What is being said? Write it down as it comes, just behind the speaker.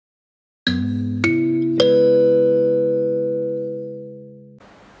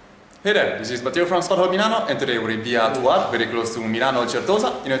Hey there, this is Matteo from Spotahome Milano, and today we're in Via Tuar, very close to Milano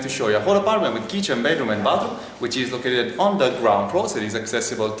Certosa, in order to show you a whole apartment with kitchen, bedroom and bathroom, which is located on the ground floor, so it is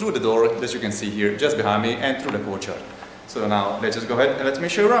accessible through the door that you can see here just behind me and through the courtyard. So now let's just go ahead and let me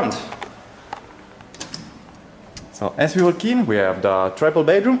show you around. So as we walk in, we have the triple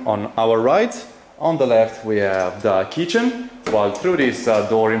bedroom on our right. On the left we have the kitchen, while through this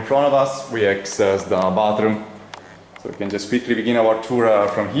door in front of us we access the bathroom. So we can just quickly begin our tour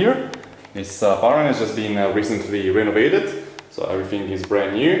from here. This apartment has just been recently renovated, so everything is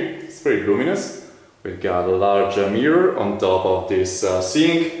brand new. It's very luminous. We've got a large mirror on top of this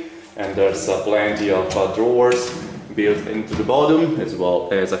sink, and there's plenty of drawers built into the bottom, as well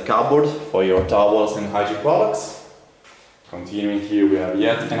as a cupboard for your towels and hygiene products. Continuing here, we have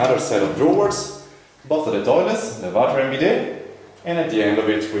yet another set of drawers, both of the toilets, the water and bidet. And at the end of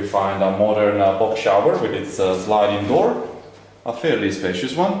it we find a modern box shower with its sliding door, a fairly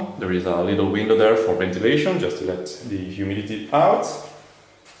spacious one. There is a little window there for ventilation, just to let the humidity out.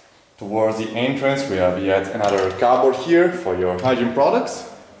 Towards the entrance we have yet another cupboard here for your hygiene products.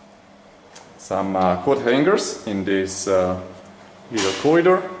 Some coat hangers in this little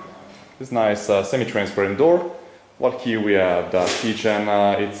corridor. This nice semi-transparent door. While here we have the kitchen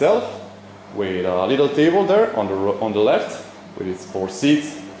itself, with a little table there on the left, with its 4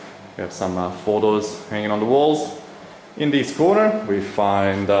 seats. We have some photos hanging on the walls. In this corner we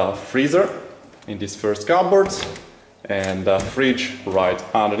find a freezer in this first cupboard and a fridge right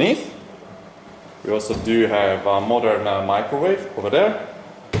underneath. We also do have a modern microwave over there.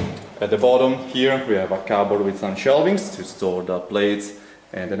 At the bottom here we have a cupboard with some shelvings to store the plates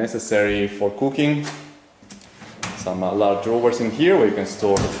and the necessary for cooking. Some large drawers in here where you can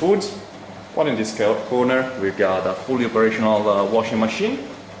store the food. While in this corner we've got a fully operational washing machine.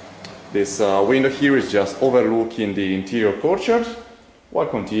 This window here is just overlooking the interior courtyard. While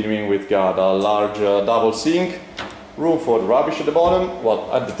continuing, we've got a large double sink, room for the rubbish at the bottom, while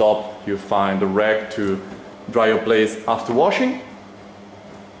at the top you find the rack to dry your plates after washing.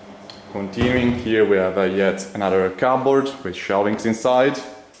 Continuing, here we have yet another cupboard with shelvings inside.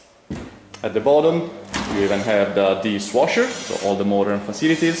 At the bottom we even have the dishwasher, so all the modern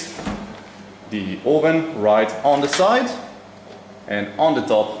facilities. The oven right on the side, and on the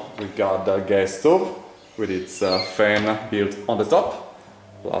top we've got the gas stove with its fan built on the top,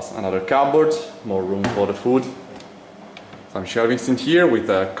 plus another cupboard, more room for the food. Some shelvings in here with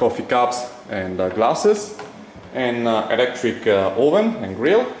coffee cups and glasses, and electric oven and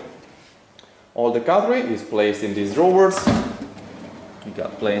grill. All the cutlery is placed in these drawers. You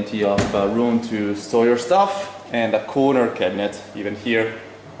got plenty of room to store your stuff, and a corner cabinet even here.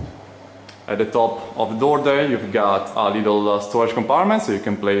 At the top of the door there you've got a little storage compartment, so you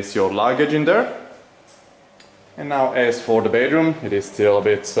can place your luggage in there. And now as for the bedroom, it is still a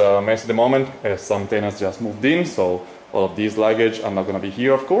bit messy at the moment, as some tenants just moved in, so all of these luggage are not going to be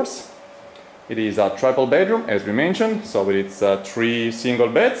here, of course. It is a triple bedroom, as we mentioned, so with its 3 single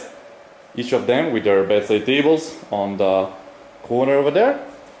beds, each of them with their bedside tables on the corner over there.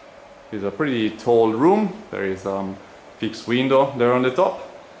 It's a pretty tall room. There is a fixed window there on the top.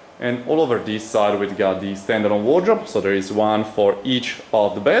 And all over this side we've got the standalone wardrobe, so there is one for each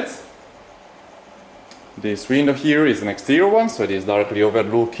of the beds. This window here is an exterior one, so it is directly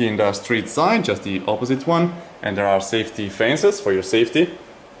overlooking the street side, just the opposite one, and there are safety fences for your safety.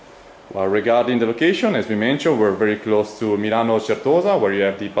 While regarding the location, as we mentioned, we're very close to Milano Certosa, where you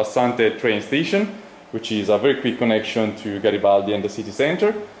have the Passante train station, which is a very quick connection to Garibaldi and the city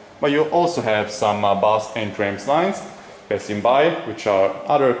center, but you also have some bus and tram lines passing by, which are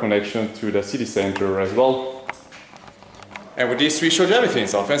other connections to the city center as well. And with this we showed you everything,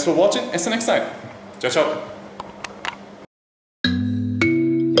 so thanks for watching and see you next time. Ciao ciao!